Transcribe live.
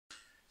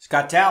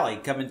Scott Talley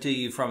coming to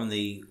you from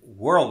the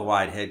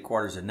worldwide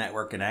headquarters of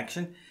Network in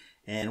Action.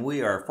 And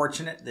we are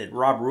fortunate that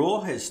Rob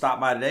Rule has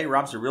stopped by today.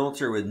 Rob's a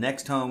realtor with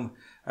NextHome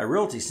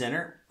Realty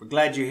Center. We're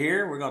glad you're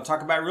here. We're going to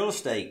talk about real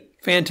estate.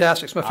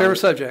 Fantastic. It's my favorite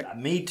subject.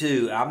 Me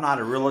too. I'm not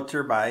a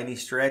realtor by any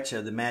stretch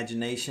of the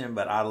imagination,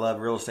 but I love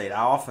real estate.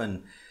 I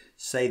often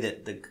say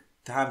that the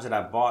times that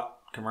I bought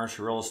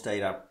commercial real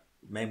estate, I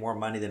made more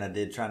money than I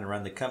did trying to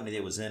run the company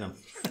that was in them.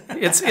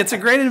 It's a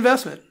great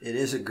investment. It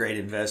is a great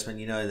investment.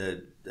 You know,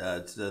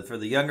 for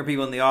the younger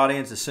people in the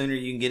audience, the sooner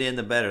you can get in,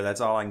 the better.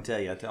 That's all I can tell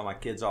you. I tell my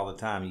kids all the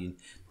time, you're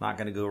not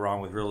going to go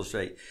wrong with real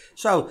estate.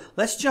 So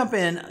let's jump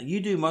in. You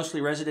do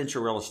mostly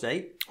residential real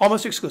estate.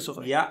 Almost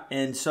exclusively. Yeah.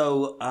 And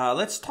so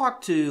let's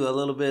talk to a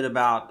little bit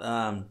about,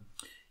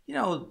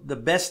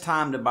 the best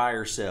time to buy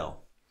or sell.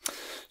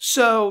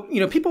 So,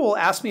 people will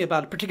ask me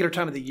about a particular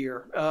time of the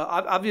year.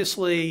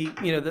 Obviously,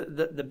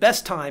 the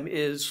best time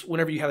is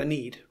whenever you have a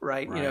need,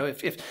 right?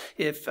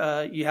 If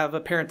you have a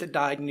parent that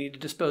died and you need to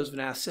dispose of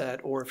an asset,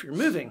 or if you're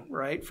moving,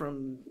 right,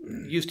 from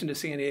Houston to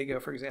San Diego,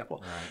 for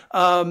example.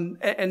 Right.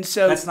 And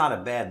so that's not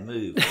a bad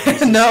move.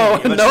 No,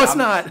 it's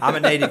not. I'm a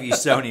native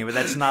Houstonian, but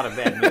that's not a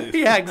bad move.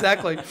 Yeah,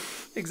 exactly.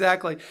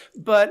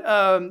 But,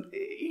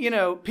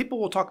 people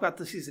will talk about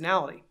the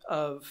seasonality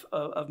of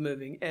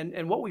moving.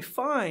 And what we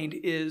find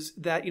is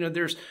that,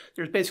 there's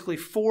basically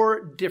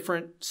 4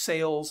 different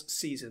sales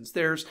seasons.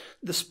 There's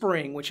the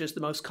spring, which is the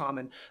most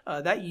common.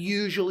 That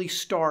usually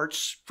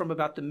starts from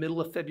about the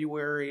middle of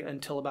February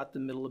until about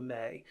the middle of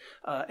May.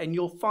 And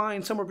you'll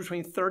find somewhere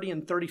between 30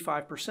 and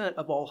 35%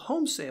 of all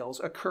home sales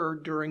occur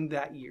during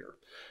that year.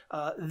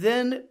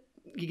 Then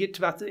you get to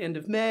about the end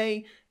of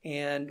May,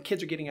 and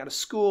kids are getting out of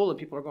school and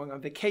people are going on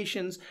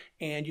vacations,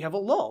 and you have a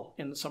lull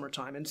in the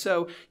summertime. And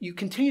so you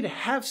continue to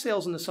have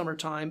sales in the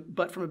summertime,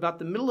 but from about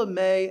the middle of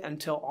May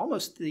until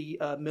almost the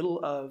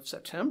middle of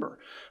September,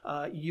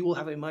 you will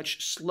have a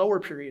much slower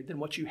period than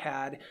what you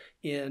had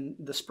in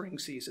the spring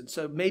season.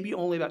 So maybe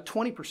only about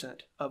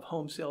 20% of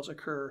home sales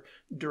occur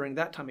during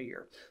that time of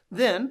year.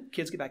 Then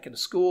kids get back into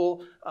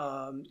school,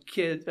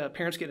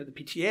 parents get into the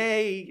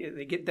PTA,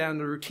 they get down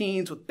to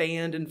routines with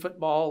band and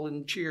football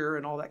and cheer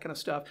and all that kind of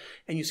stuff,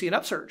 and you see an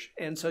upsurge.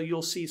 And so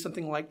you'll see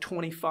something like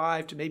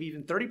 25 to maybe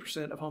even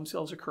 30% of home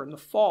sales occur in the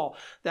fall.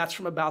 That's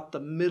from about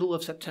the middle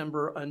of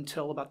September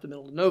until about the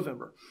middle of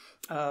November.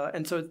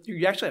 And so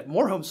you actually have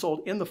more homes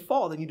sold in the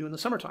fall than you do in the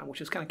summertime,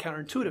 which is kind of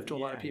counterintuitive to a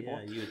lot of people.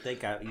 Yeah, you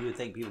would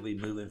think people would be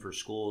moving for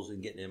schools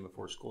and getting in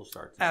before school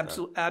starts.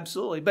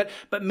 Absolutely.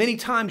 But many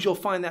times you'll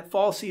find that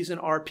fall season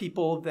are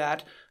people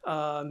that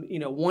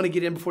want to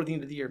get in before the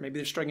end of the year. Maybe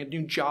they're starting a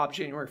new job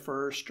January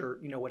 1st,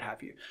 or what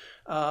have you.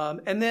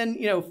 And then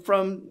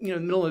from the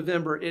middle of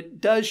November,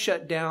 it does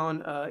shut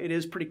down. It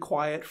is pretty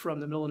quiet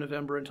from the middle of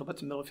November until about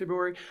the middle of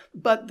February.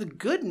 But the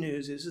good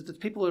news is that the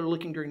people that are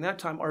looking during that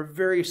time are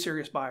very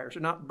serious buyers.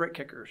 They're not brick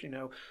kickers,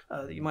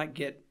 that you might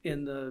get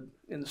in the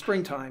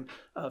springtime.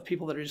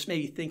 People that are just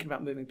maybe thinking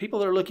about moving. People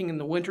that are looking in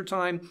the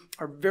wintertime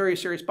are very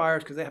serious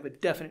buyers because they have a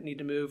definite need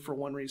to move for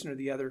one reason or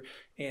the other.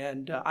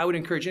 And I would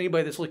encourage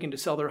anybody that's looking to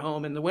sell their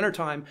home in the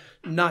wintertime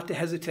not to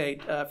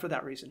hesitate for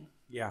that reason.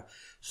 Yeah.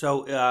 So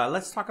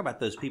let's talk about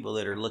those people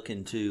that are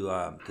looking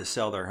to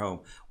sell their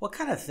home. What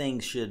kind of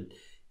things should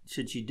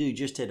you do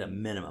just at a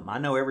minimum? I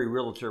know every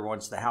realtor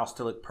wants the house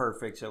to look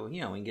perfect, so we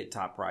can get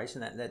top price,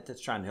 and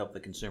that's trying to help the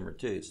consumer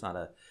too. It's not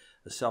a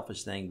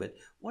selfish thing, but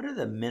what are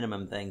the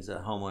minimum things a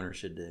homeowner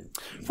should do?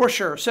 For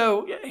sure.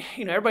 So,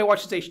 everybody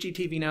watches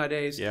HGTV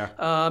nowadays. Yeah.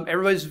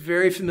 Everybody's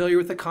very familiar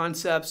with the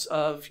concepts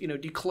of,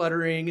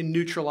 decluttering and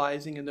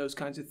neutralizing and those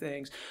kinds of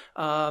things.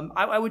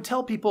 I would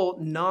tell people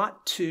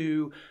not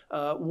to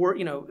work,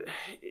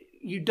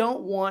 you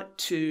don't want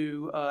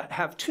to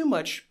have too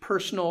much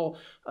personal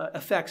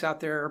effects out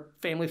there,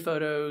 family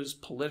photos,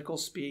 political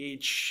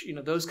speech,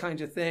 those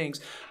kinds of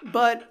things.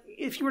 But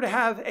if you were to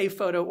have a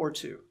photo or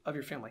two of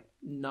your family,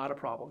 not a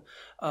problem.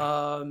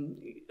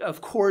 Of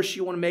course,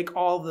 you want to make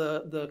all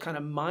the kind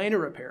of minor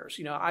repairs.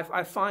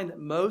 I find that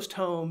most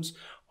homes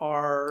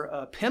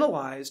are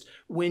penalized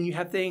when you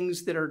have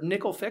things that are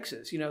nickel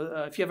fixes.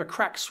 If you have a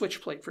cracked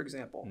switch plate, for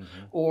example,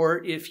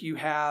 or if you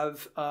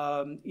have,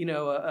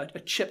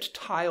 a chipped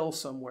tile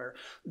somewhere.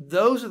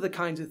 Those are the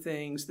kinds of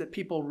things that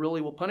people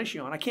really will punish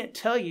you on. I can't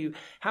tell you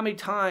how many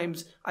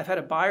times I've had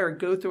a buyer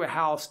go through a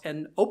house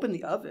and open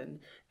the oven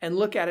and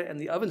look at it,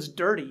 and the oven's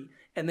dirty.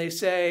 And they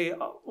say,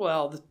 oh,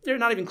 well, they're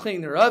not even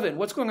cleaning their oven.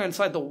 What's going on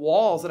inside the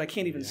walls that I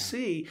can't even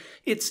see?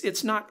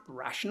 It's not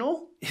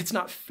rational. It's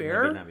not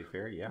fair. Maybe not be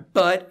fair, yeah.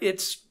 But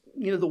it's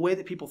the way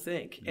that people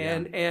think.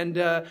 Yeah. And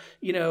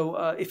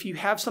if you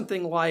have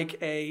something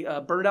like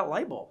a burned out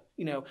light bulb,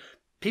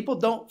 people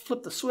don't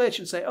flip the switch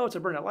and say, oh, it's a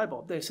burned out light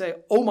bulb. They say,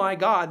 oh my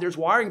God, there's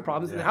wiring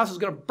problems and the house is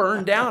going to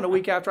burn down a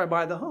week after I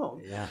buy the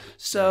home. Yeah.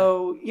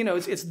 So,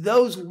 it's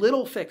those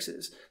little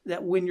fixes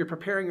that when you're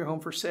preparing your home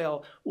for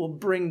sale will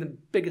bring the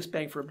biggest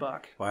bang for a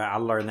buck. Well, I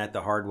learned that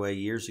the hard way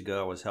years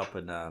ago. I was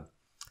helping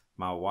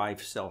my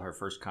wife sell her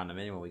first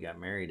condominium when we got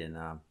married, and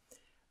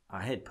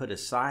I had put a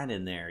sign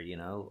in there,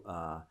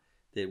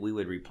 that we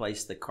would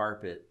replace the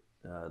carpet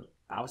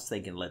I was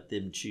thinking let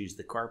them choose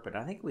the carpet.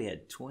 I think we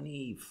had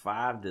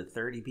 25 to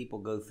 30 people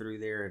go through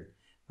there and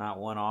not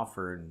one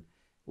offer. And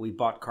we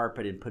bought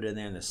carpet and put it in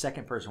there. And the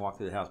second person walked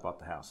through the house bought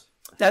the house.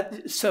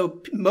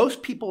 So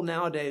most people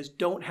nowadays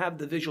don't have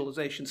the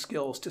visualization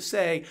skills to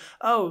say,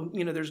 oh,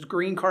 there's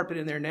green carpet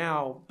in there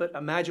now, but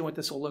imagine what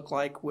this will look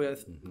like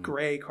with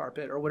gray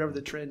carpet or whatever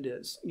the trend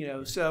is.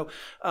 So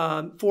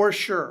for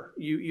sure,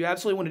 you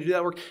absolutely want to do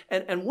that work.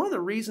 And one of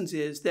the reasons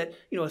is that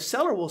a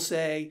seller will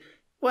say,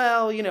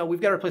 well,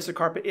 we've got to replace the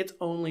carpet. It's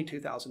only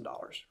 $2,000,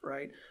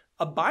 right?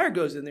 A buyer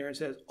goes in there and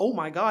says, oh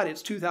my God,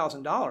 it's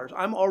 $2,000.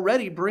 I'm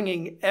already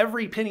bringing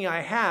every penny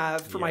I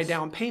have for my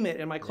down payment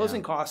and my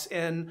closing costs.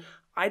 And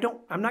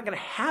I'm not going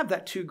to have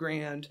that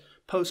 $2,000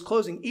 post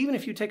closing, even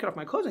if you take it off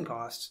my closing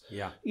costs.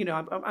 Yeah.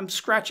 I'm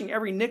scratching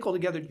every nickel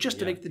together just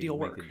to make the deal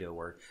work. Make the deal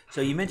work.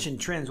 So you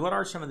mentioned trends. What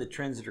are some of the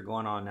trends that are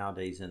going on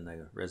nowadays in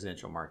the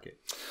residential market?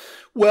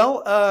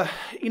 Well,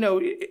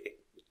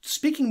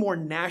 speaking more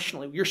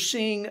nationally, you're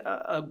seeing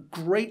a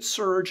great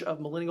surge of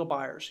millennial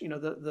buyers.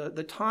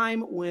 The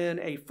time when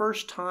a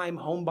first-time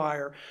home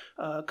buyer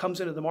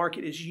comes into the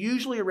market is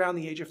usually around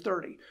the age of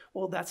 30.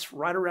 Well, that's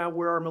right around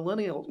where our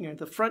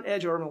the front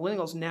edge of our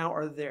millennials now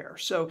are there.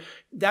 So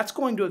that's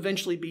going to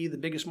eventually be the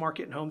biggest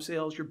market in home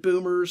sales. Your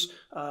boomers,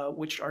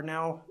 which are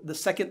now the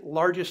second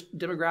largest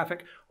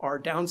demographic,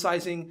 are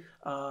downsizing.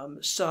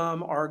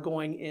 Some are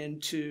going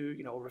into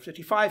over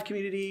 55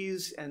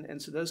 communities, and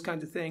so those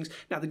kinds of things.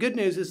 Now, the good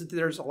news is that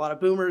there's a lot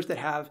of boomers that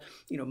have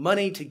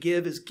money to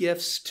give as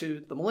gifts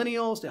to the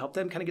millennials to help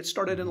them kind of get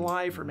started in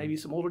life, or maybe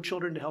some older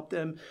children to help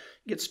them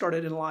get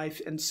started in life.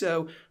 And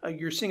so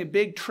you're seeing a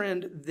big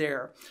trend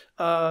there.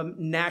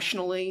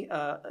 Nationally,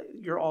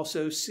 you're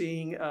also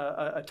seeing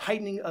a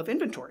tightening of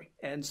inventory.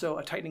 And so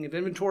a tightening of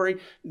inventory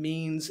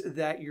means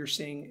that you're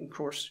seeing, of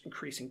course,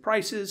 increasing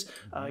prices.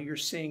 You're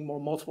seeing more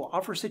multiple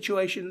offer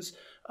situations.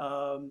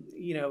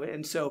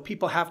 And so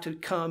people have to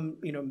come,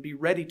 be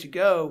ready to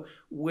go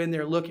when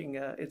they're looking.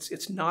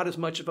 It's not as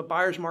much of a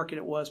buyer's market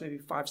it was maybe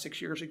 5-6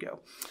 years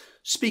ago.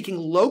 Speaking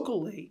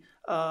locally,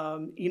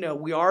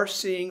 we are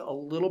seeing a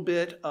little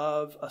bit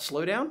of a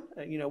slowdown.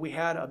 We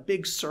had a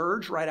big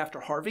surge right after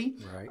Harvey,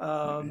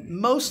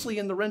 mostly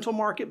in the rental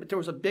market, but there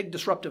was a big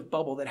disruptive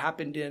bubble that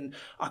happened in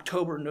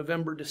October,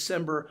 November,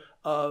 December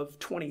of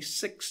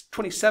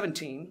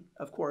 2017,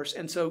 of course.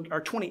 And so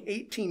our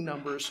 2018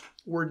 numbers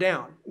were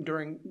down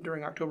during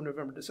October,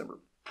 November, December,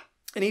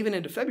 and even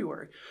into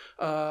February.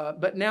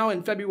 But now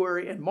in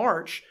February and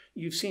March,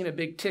 you've seen a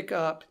big tick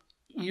up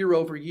year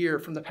over year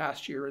from the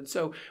past year. And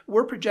so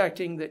we're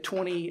projecting that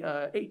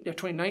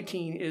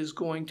 2019 is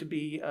going to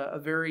be a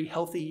very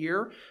healthy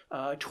year.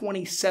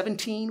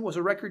 2017 was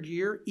a record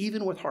year,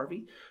 even with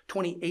Harvey.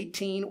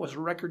 2018 was a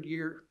record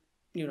year,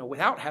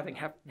 without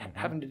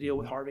having to deal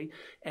with Harvey.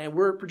 And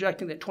we're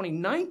projecting that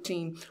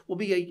 2019 will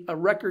be a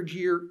record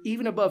year,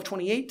 even above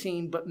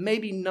 2018, but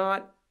maybe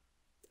not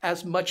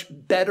as much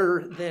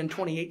better than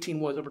 2018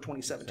 was over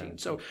 2017.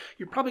 So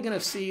you're probably going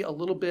to see a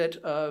little bit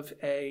of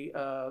a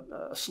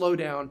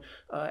slowdown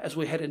as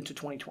we head into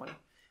 2020.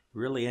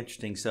 Really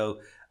interesting. So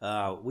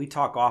we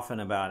talk often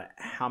about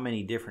how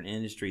many different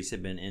industries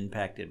have been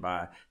impacted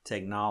by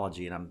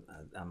technology. And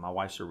my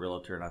wife's a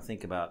realtor, and I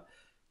think about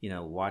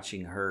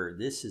watching her.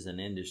 This is an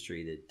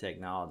industry that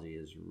technology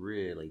has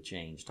really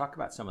changed. Talk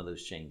about some of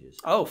those changes.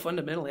 Oh,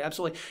 fundamentally,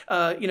 absolutely.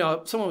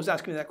 Someone was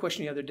asking me that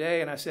question the other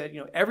day, and I said,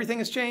 everything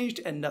has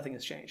changed and nothing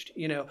has changed.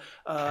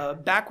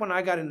 Back when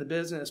I got into the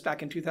business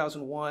back in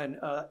 2001,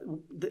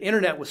 the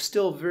internet was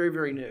still very,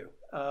 very new.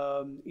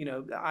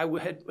 I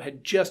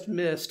had just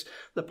missed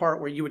the part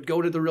where you would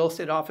go to the real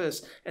estate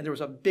office and there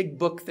was a big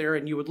book there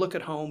and you would look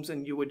at homes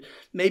and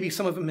maybe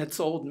some of them had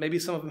sold, maybe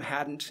some of them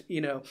hadn't,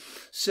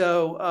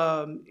 So,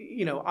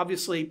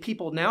 obviously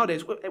people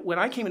nowadays, when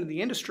I came into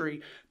the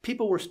industry,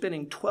 people were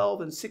spending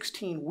 12 and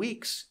 16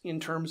 weeks in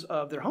terms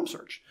of their home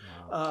search.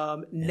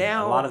 Wow.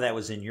 Now, a lot of that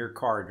was in your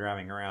car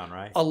driving around,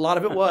 right? A lot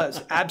of it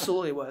was,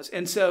 absolutely was.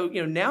 And so,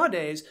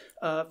 nowadays,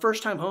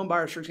 first-time home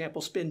buyers, for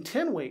example, spend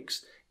 10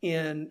 weeks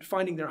in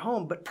finding their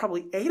home, but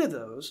probably 8 of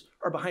those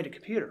are behind a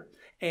computer.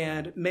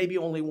 And maybe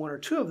only 1 or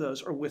 2 of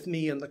those are with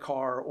me in the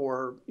car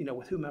or,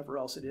 with whomever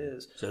else it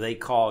is. So they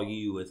call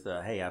you with,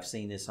 hey, I've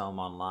seen this home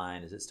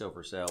online. Is it still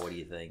for sale? What do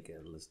you think?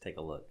 Let's take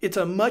a look. It's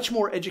a much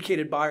more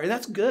educated buyer. And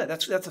that's good.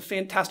 That's a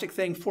fantastic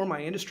thing for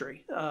my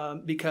industry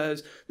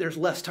because there's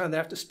less time they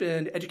have to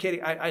spend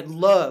educating. I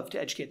love to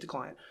educate the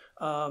client,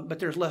 but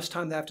there's less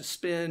time they have to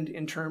spend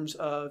in terms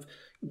of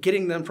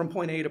getting them from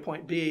point A to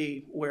point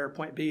B, where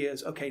point B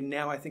is, okay,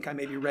 now I think I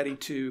may be ready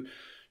to,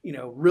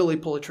 really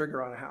pull a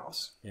trigger on a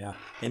house. Yeah.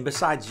 And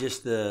besides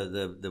just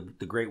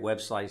the great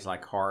websites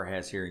like HAR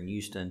has here in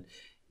Houston,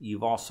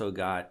 you've also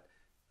got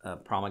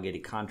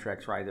promulgated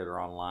contracts, right, that are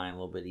online, a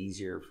little bit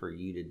easier for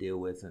you to deal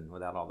with and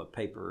without all the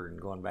paper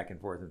and going back and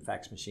forth and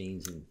fax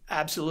machines and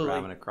absolutely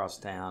driving across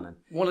town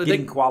and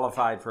getting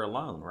qualified for a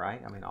loan,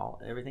 right? I mean,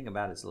 everything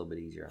about it's a little bit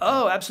easier.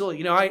 Oh,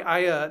 absolutely. I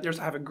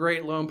have a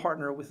great loan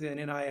partner within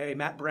NIA,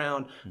 Matt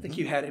Brown. I think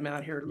you had him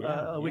out here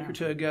a week or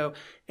two ago,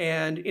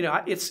 and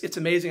it's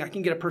amazing. I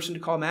can get a person to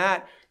call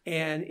Matt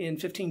and in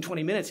 15,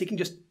 20 minutes, he can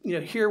just,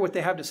 hear what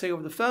they have to say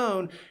over the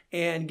phone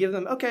and give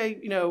them,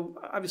 okay,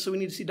 obviously we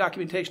need to see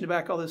documentation to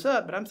back all this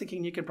up, but I'm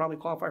thinking you could probably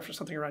qualify for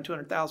something around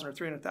 200,000 or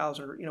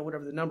 300,000 or,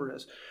 whatever the number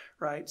is,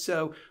 right?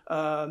 So,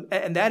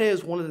 and that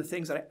is one of the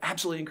things that I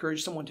absolutely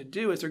encourage someone to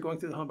do as they're going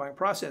through the home buying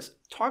process.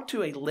 Talk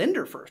to a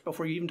lender first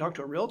before you even talk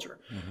to a realtor.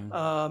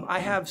 I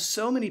have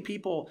so many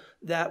people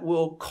that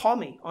will call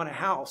me on a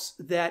house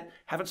that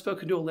haven't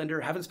spoken to a lender,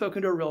 haven't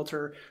spoken to a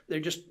realtor. They're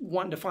just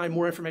wanting to find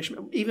more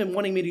information, even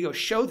wanting me to go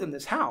show them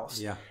this house.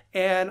 Yeah.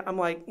 And I'm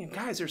like,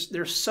 guys,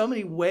 there's so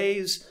many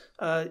ways,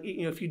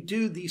 if you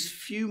do these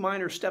few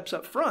minor steps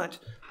up front,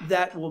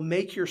 that will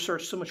make your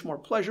search so much more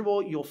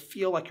pleasurable. You'll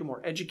feel like you're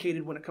more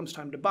educated when it comes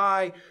time to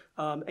buy,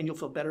 and you'll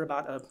feel better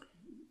about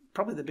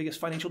probably the biggest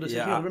financial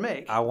decision you'll ever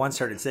make. I once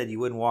heard it said you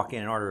wouldn't walk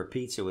in and order a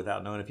pizza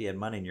without knowing if you had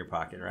money in your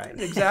pocket, right?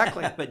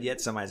 Exactly. But yet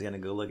somebody's going to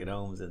go look at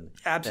homes and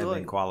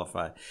absolutely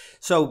qualify.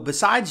 So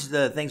besides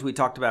the things we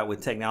talked about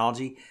with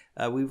technology,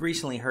 we've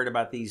recently heard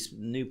about these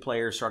new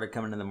players started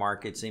coming in the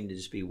market, seem to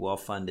just be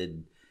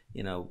well-funded,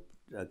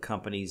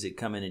 companies that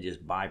come in and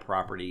just buy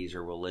properties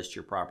or will list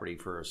your property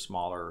for a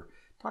smaller.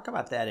 Talk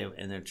about that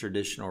in a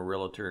traditional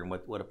realtor and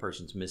what a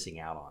person's missing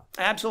out on.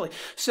 Absolutely.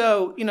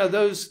 So,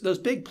 those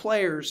big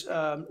players,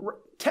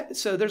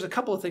 so there's a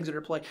couple of things that are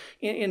at play.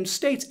 In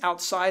states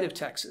outside of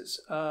Texas,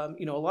 a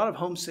lot of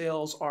home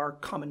sales are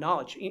common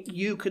knowledge.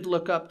 You could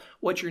look up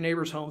what your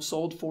neighbor's home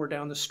sold for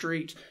down the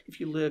street if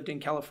you lived in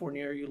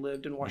California or you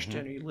lived in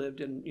Washington or you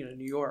lived in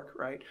New York,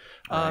 right?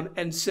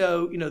 And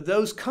so,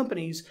 those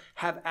companies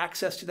have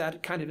access to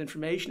that kind of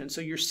information. And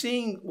so you're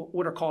seeing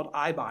what are called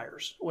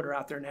iBuyers, what are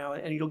out there now.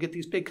 And you'll get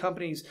these big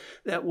companies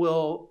that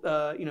will,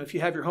 if you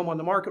have your home on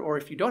the market or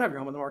if you don't have your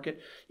home on the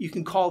market, you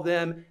can call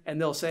them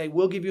and they'll say,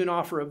 we'll give you an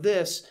offer of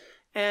this.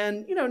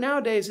 And,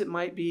 nowadays it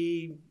might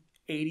be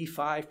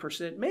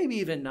 85%, maybe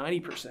even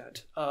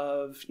 90%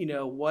 of,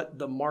 what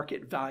the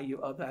market value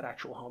of that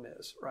actual home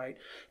is, right?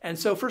 And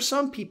so for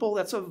some people,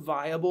 that's a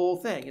viable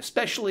thing,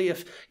 especially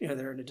if,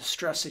 they're in a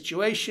distressed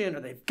situation or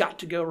they've got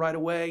to go right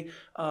away.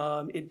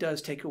 It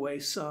does take away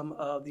some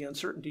of the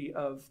uncertainty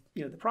of,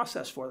 the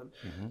process for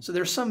them. So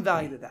there's some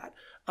value to that.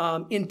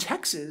 In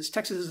Texas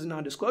is a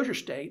non-disclosure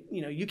state.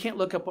 You can't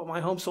look up what my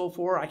home sold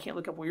for. I can't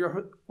look up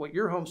what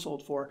your home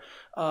sold for.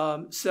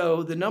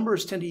 So the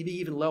numbers tend to be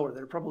even lower.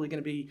 They're probably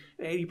going to be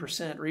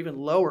 80% or even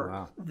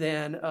lower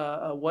than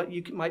what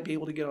you might be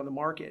able to get on the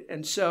market.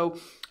 And so,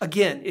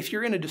 again, if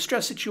you're in a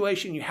distressed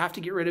situation, you have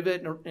to get rid of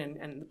it,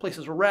 and the place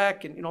is a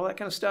wreck, and all that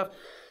kind of stuff.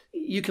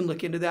 You can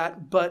look into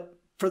that, but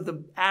for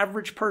the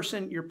average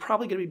person, you're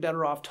probably going to be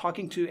better off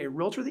talking to a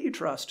realtor that you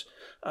trust,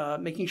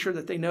 making sure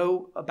that they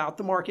know about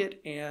the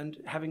market and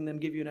having them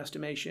give you an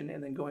estimation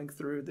and then going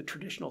through the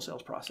traditional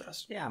sales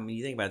process. Yeah,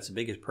 you think about it's the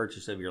biggest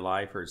purchase of your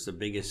life or it's the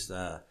biggest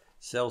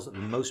sales.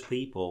 Most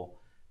people,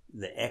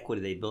 the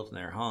equity they built in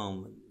their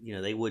home,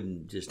 they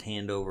wouldn't just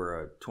hand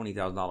over a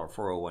 $20,000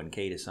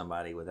 401k to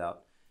somebody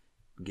without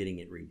getting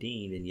it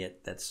redeemed, and yet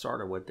that's sort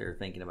of what they're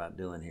thinking about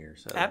doing here.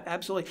 So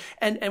absolutely.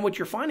 And what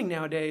you're finding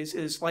nowadays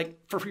is, like,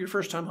 for your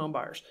first-time home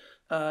buyers,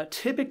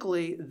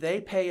 typically they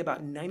pay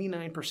about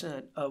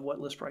 99% of what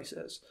list price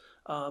is.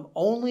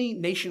 Only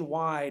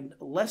nationwide,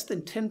 less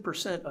than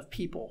 10% of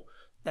people,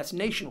 that's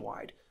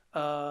nationwide,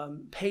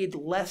 paid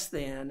less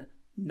than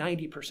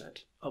 90%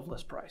 of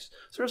list price.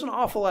 So there's an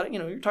awful lot of,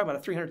 you're talking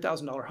about a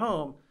 $300,000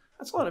 home.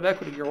 That's a lot of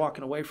equity you're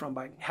walking away from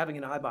by having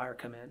an iBuyer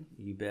come in.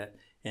 You bet.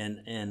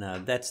 And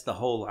that's the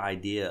whole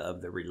idea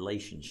of the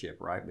relationship,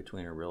 right,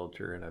 between a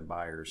realtor and a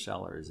buyer or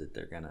seller, is that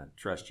they're going to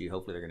trust you.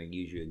 Hopefully they're going to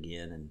use you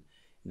again, and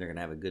they're going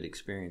to have a good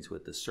experience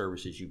with the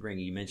services you bring.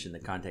 You mentioned the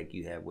contact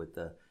you have with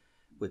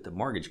the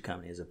mortgage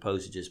company as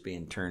opposed to just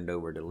being turned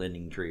over to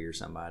LendingTree or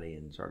somebody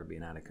and sort of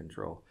being out of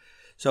control.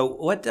 So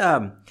what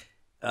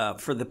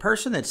for the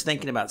person that's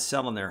thinking about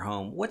selling their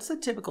home, what's the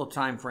typical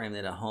time frame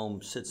that a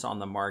home sits on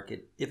the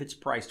market if it's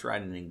priced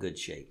right and in good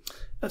shape?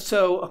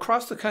 So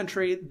across the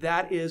country,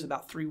 that is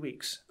about 3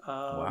 weeks.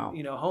 Wow.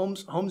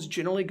 Homes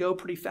generally go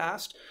pretty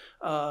fast.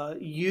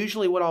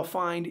 Usually what I'll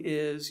find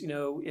is,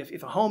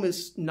 if a home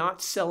is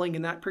not selling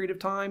in that period of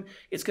time,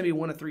 it's going to be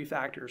one of three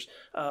factors.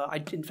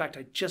 In fact,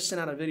 I just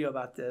sent out a video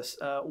about this.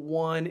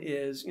 One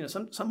is,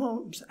 some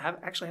homes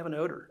actually have an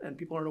odor and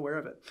people aren't aware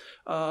of it.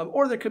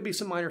 Or there could be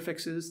some minor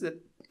fixes that,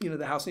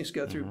 the house needs to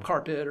go through,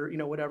 carpet or,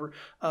 whatever.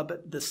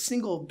 But the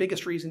single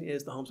biggest reason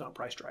is the home's not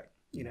priced right.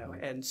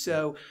 And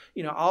so,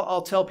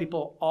 I'll tell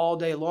people all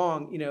day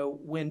long,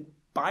 when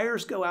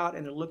buyers go out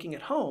and they're looking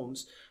at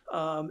homes,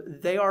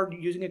 they are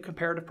using a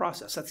comparative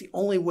process. That's the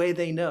only way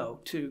they know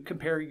to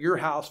compare your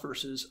house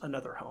versus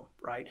another home,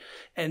 right?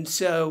 And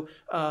so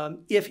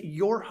if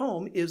your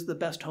home is the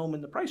best home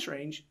in the price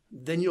range,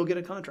 then you'll get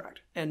a contract,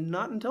 and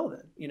not until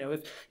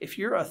then. If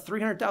you're a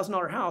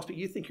 $300,000 house, but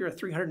you think you're a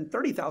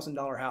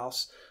 $330,000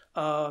 house,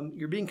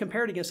 you're being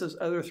compared against those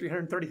other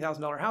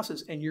 $330,000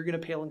 houses, and you're going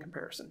to pale in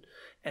comparison.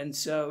 And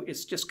so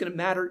it's just going to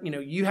matter.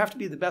 You have to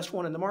be the best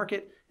one in the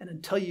market, and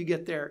until you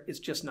get there, it's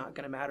just not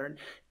going to matter. And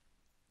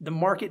the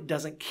market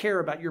doesn't care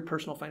about your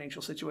personal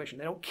financial situation.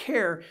 They don't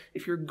care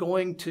if you're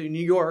going to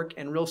New York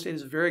and real estate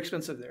is very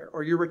expensive there,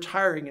 or you're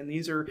retiring and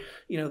these are,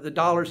 the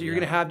dollars that you're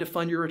going to have to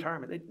fund your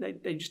retirement.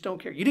 They just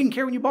don't care. You didn't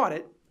care when you bought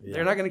it. Yeah.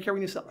 They're not going to care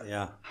when you sell it.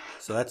 Yeah.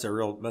 So that's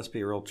must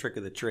be a real trick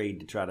of the trade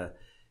to try to,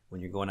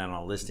 when you're going out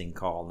on a listing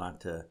call,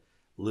 not to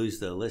lose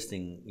the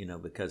listing,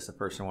 because the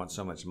person wants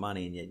so much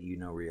money, and yet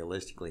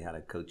realistically how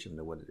to coach them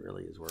to what it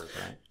really is worth,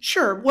 right?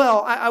 Sure.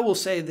 Well, I will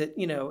say that,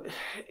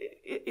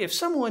 if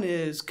someone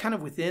is kind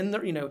of within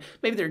the,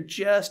 maybe they're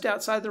just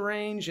outside the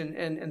range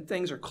and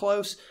things are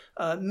close,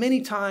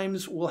 many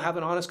times we'll have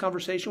an honest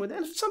conversation with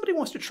them. If somebody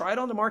wants to try it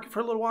on the market for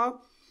a little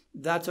while,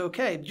 that's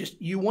okay.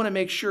 Just you want to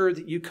make sure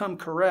that you come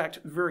correct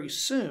very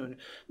soon,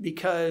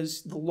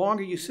 because the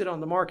longer you sit on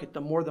the market,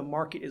 the more the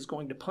market is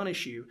going to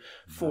punish you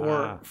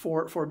for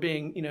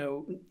being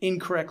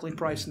incorrectly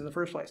priced in the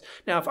first place.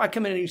 Now, if I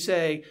come in and you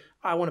say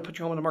I want to put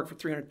your home on the market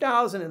for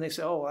 $300,000, and they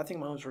say, oh, I think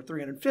my home's for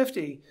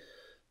 $350,000,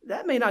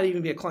 that may not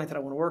even be a client that I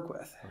want to work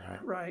with.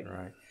 Right.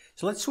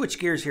 So let's switch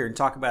gears here and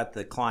talk about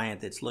the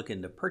client that's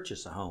looking to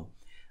purchase a home.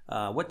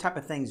 What type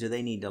of things do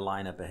they need to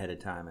line up ahead of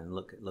time and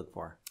look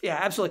for? Yeah,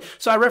 absolutely.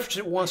 So I referenced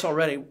it once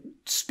already.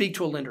 Speak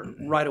to a lender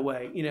right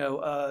away.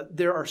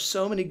 There are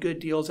so many good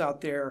deals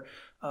out there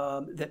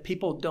that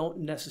people don't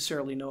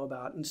necessarily know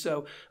about. And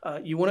so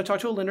you want to talk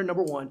to a lender,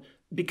 number one,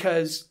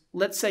 because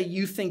let's say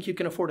you think you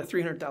can afford a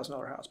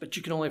 $300,000 house, but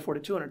you can only afford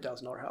a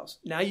 $200,000 house.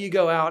 Now you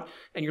go out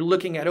and you're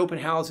looking at open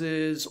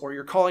houses, or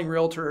you're calling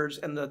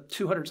realtors in the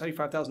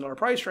 $275,000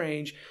 price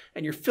range,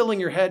 and you're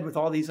filling your head with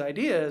all these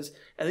ideas,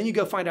 and then you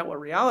go find out what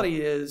reality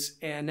is,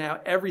 and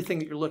now everything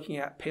that you're looking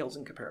at pales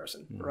in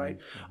comparison, right?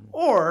 Mm-hmm.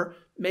 Or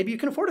maybe you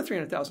can afford a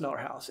 $300,000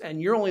 house, and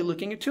you're only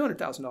looking at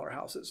 $200,000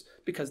 houses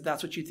because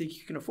that's what you think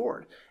you can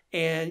afford.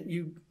 And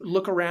you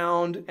look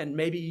around, and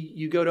maybe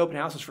you go to open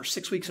houses for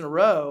 6 weeks in a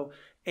row,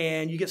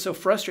 and you get so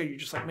frustrated, you're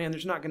just like, man,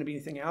 there's not going to be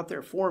anything out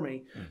there for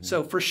me. Mm-hmm.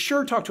 So for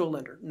sure, talk to a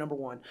lender, number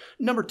one.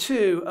 Number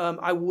two,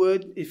 I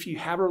would, if you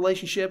have a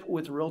relationship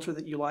with a realtor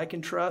that you like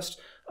and trust,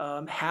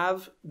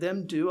 have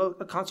them do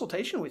a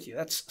consultation with you.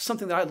 That's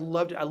something that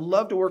I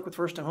love to work with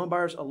first-time home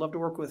buyers. I love to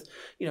work with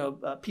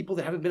people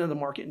that haven't been in the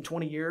market in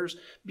 20 years,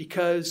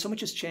 because so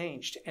much has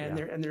changed,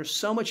 and there's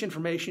so much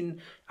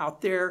information out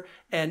there.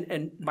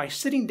 And by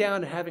sitting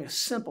down and having a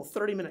simple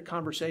 30-minute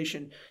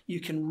conversation, you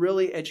can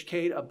really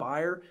educate a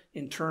buyer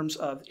in terms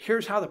of,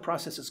 here's how the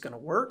process is going to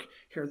work.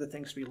 Here are the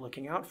things to be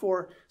looking out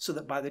for, so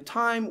that by the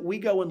time we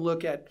go and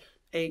look at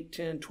 8,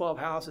 10, 12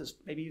 houses,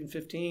 maybe even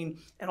 15,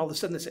 and all of a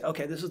sudden they say,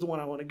 okay, this is the one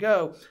I want to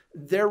go.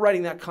 They're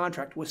writing that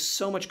contract with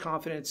so much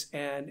confidence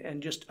and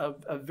just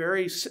a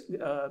very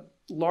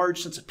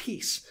large sense of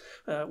peace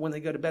when they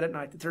go to bed at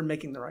night, that they're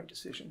making the right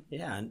decision.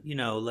 Yeah, and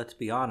let's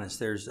be honest,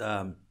 there's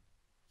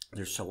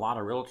a lot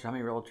of realtors. How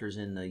many realtors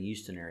in the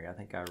Houston area? I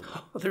think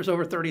there's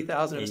over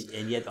 30,000.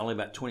 And yet only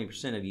about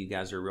 20% of you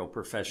guys are real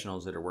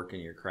professionals that are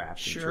working your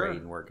craft and trade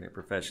and working it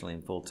professionally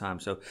and full time.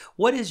 So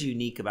what is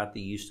unique about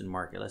the Houston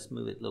market? Let's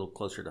move it a little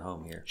closer to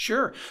home here.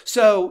 Sure.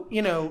 So,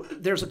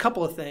 there's a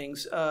couple of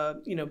things.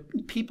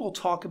 People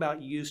talk about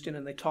Houston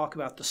and they talk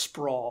about the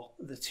sprawl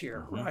that's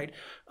here, mm-hmm. right?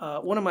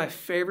 One of my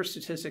favorite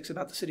statistics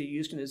about the city of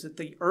Houston is that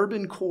the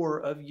urban core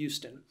of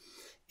Houston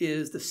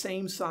is the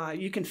same size.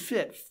 You can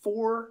fit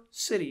 4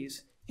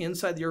 cities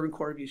inside the urban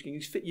core of Houston.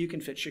 You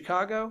can fit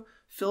Chicago,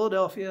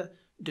 Philadelphia,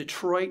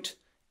 Detroit,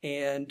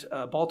 and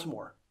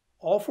Baltimore.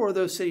 All 4 of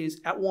those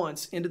cities at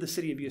once into the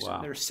city of Houston.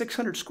 Wow. There's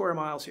 600 square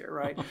miles here,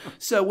 right?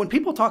 So when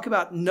people talk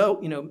about know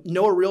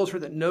a realtor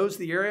that knows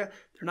the area,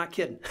 they're not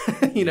kidding.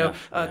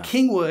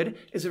 Kingwood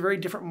is a very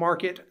different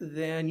market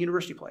than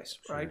University Place,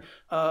 right?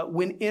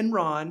 When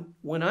Enron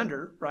went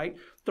under, right,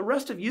 the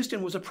rest of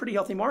Houston was a pretty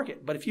healthy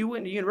market. But if you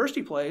went to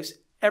University Place,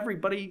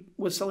 everybody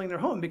was selling their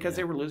home because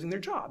they were losing their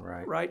job,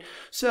 right?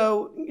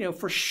 So,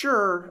 for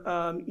sure,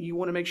 you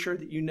want to make sure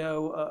that you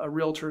know a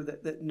realtor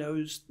that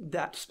knows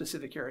that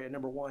specific area,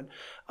 number one.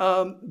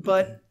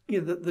 But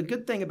the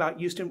good thing about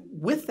Houston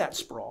with that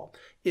sprawl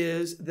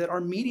is that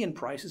our median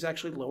price is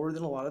actually lower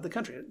than a lot of the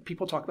country.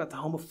 People talk about the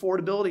home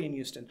affordability in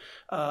Houston.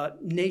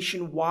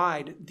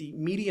 Nationwide, the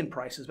median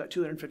price is about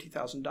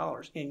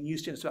 $250,000. In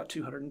Houston, it's about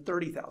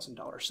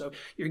 $230,000. So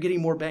you're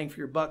getting more bang for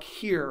your buck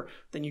here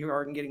than you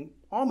are getting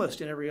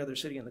almost in every other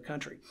city in the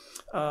country.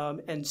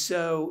 And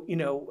so,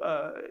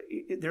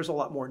 there's a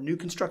lot more new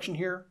construction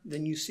here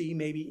than you see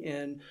maybe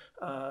in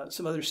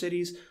some other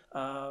cities.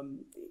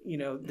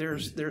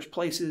 There's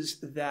places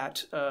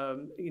that,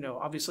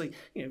 obviously,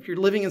 if you're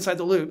living inside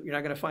the Loop, you're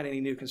not going to find any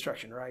new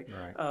construction, right?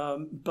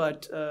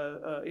 But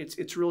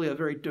it's really a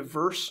very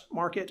diverse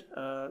market.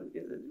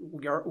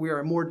 We are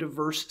a more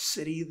diverse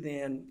city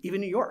than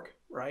even New York.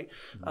 Right.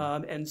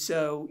 Mm-hmm. And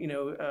so,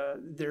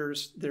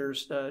 there's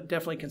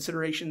definitely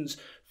considerations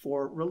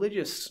for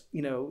religious,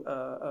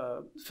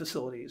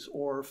 facilities,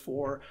 or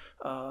for,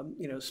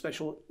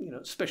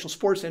 special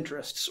sports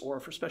interests, or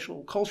for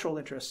special cultural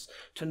interests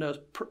to know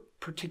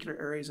particular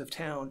areas of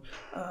town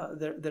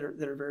that are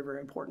very,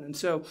 very important. And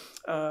so,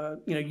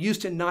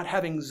 Houston not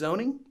having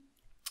zoning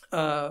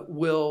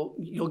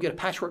you'll get a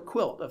patchwork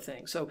quilt of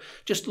things. So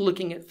just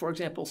looking at, for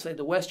example, say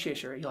the West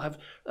Chase area, you'll have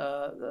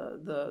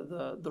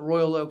the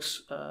Royal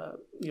Oaks,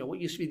 what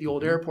used to be the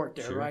old airport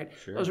there, right?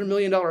 Sure. Those are $1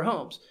 million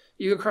homes.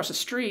 You go across the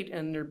street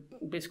and they're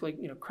basically,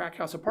 crack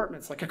house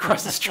apartments like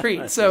across the street.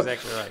 That's so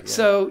exactly right. Yeah.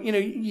 So,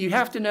 you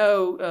have to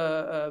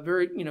know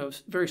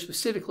very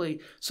specifically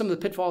some of the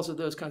pitfalls of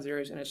those kinds of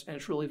areas, and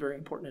it's really very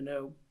important to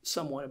know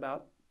someone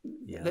about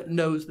that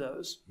knows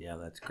those. Yeah,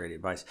 that's great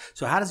advice.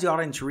 So how does the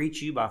audience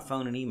reach you by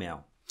phone and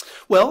email?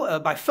 Well,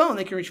 by phone,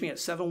 they can reach me at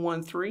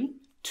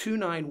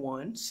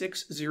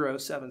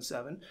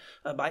 713-291-6077.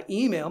 By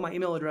email, my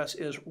email address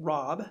is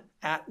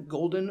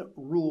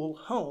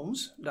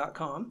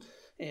rob@goldenrulehomes.com.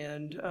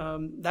 And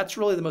that's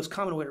really the most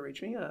common way to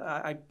reach me.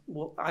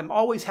 I'm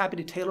always happy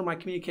to tailor my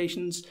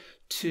communications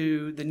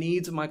to the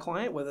needs of my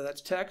client, whether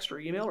that's text or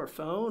email or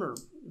phone or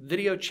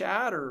video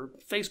chat or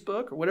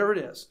Facebook or whatever it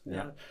is.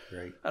 Yeah,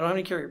 great. I don't have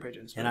any carrier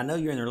pigeons. And I know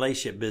you're in the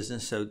relationship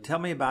business, so tell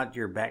me about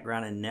your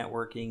background in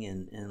networking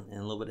and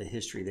a little bit of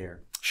history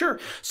there.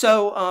 Sure.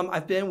 So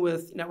I've been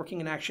with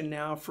Networking in Action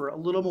now for a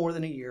little more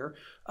than a year.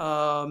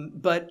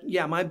 But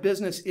yeah, my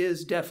business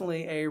is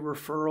definitely a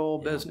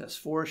referral business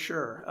for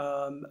sure.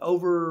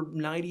 Over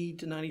 90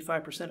 to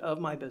 95%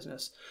 of my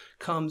business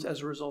comes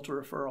as a result of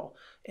referral.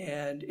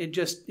 And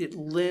it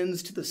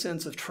lends to the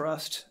sense of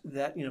trust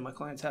that, my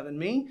clients have in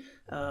me,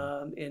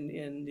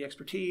 in the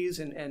expertise,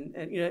 and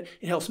it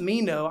helps me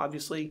know,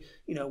 obviously,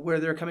 where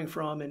they're coming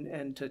from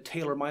and to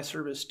tailor my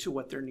service to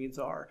what their needs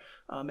are.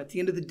 At the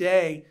end of the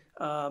day,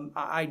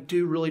 I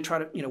do really try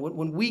to,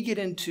 when we get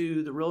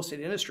into the real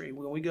estate industry,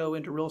 when we go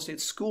into real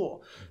estate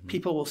school,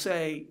 people will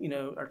say,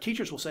 our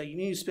teachers will say, you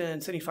need to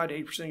spend 75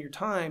 to 80% of your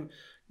time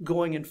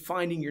going and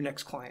finding your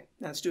next client.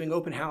 That's doing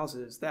open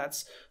houses.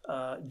 That's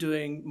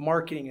doing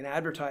marketing and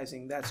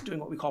advertising. That's doing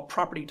what we call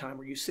property time,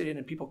 where you sit in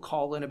and people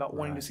call in about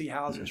wanting to see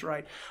houses,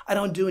 right? I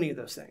don't do any of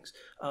those things.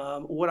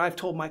 What I've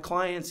told my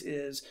clients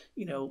is,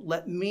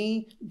 let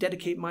me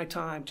dedicate my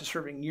time to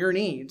serving your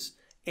needs.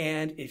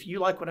 And if you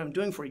like what I'm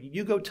doing for you,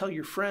 you go tell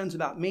your friends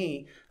about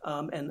me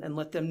and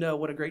let them know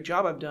what a great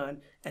job I've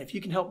done. And if you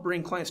can help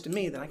bring clients to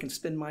me, then I can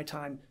spend my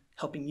time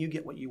helping you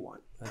get what you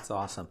want. That's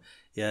awesome.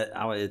 Yeah,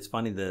 it's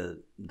funny.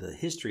 The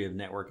history of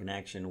Network in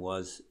Action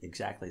was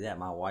exactly that.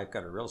 My wife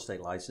got a real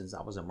estate license.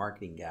 I was a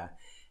marketing guy,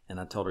 and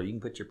I told her, you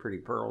can put your pretty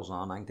pearls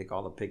on. I can take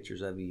all the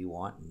pictures of you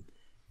want and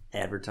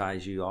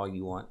advertise you all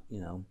you want,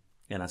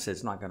 And I said,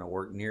 it's not going to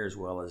work near as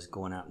well as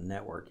going out and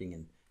networking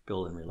and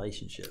building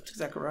relationships. That's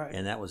exactly right.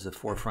 And that was the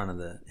forefront of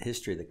the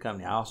history of the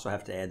company. I also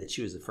have to add that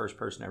she was the first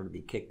person ever to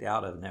be kicked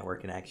out of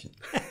Network in Action.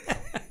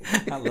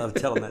 I love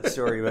telling that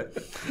story. But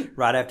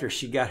right after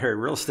she got her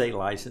real estate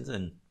license,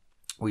 and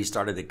we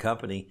started the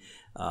company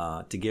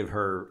to give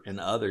her and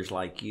others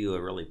like you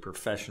a really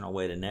professional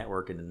way to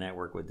network and to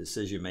network with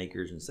decision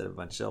makers instead of a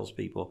bunch of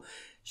salespeople.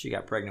 She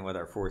got pregnant with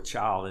our fourth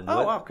child and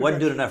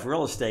wasn't doing enough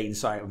real estate. And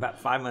so about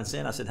 5 months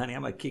in, I said, honey,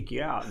 I'm going to kick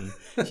you out. And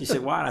she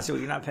said, why? And I said, well,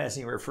 you're not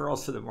passing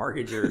referrals to the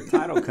mortgage or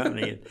title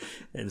company.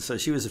 And so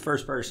she was the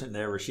first person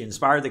there where she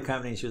inspired the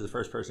company, and she was the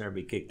first person to ever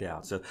be kicked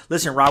out. So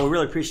listen, Rob, we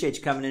really appreciate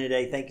you coming in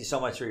today. Thank you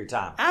so much for your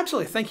time.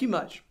 Absolutely. Thank you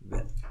much. You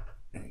bet.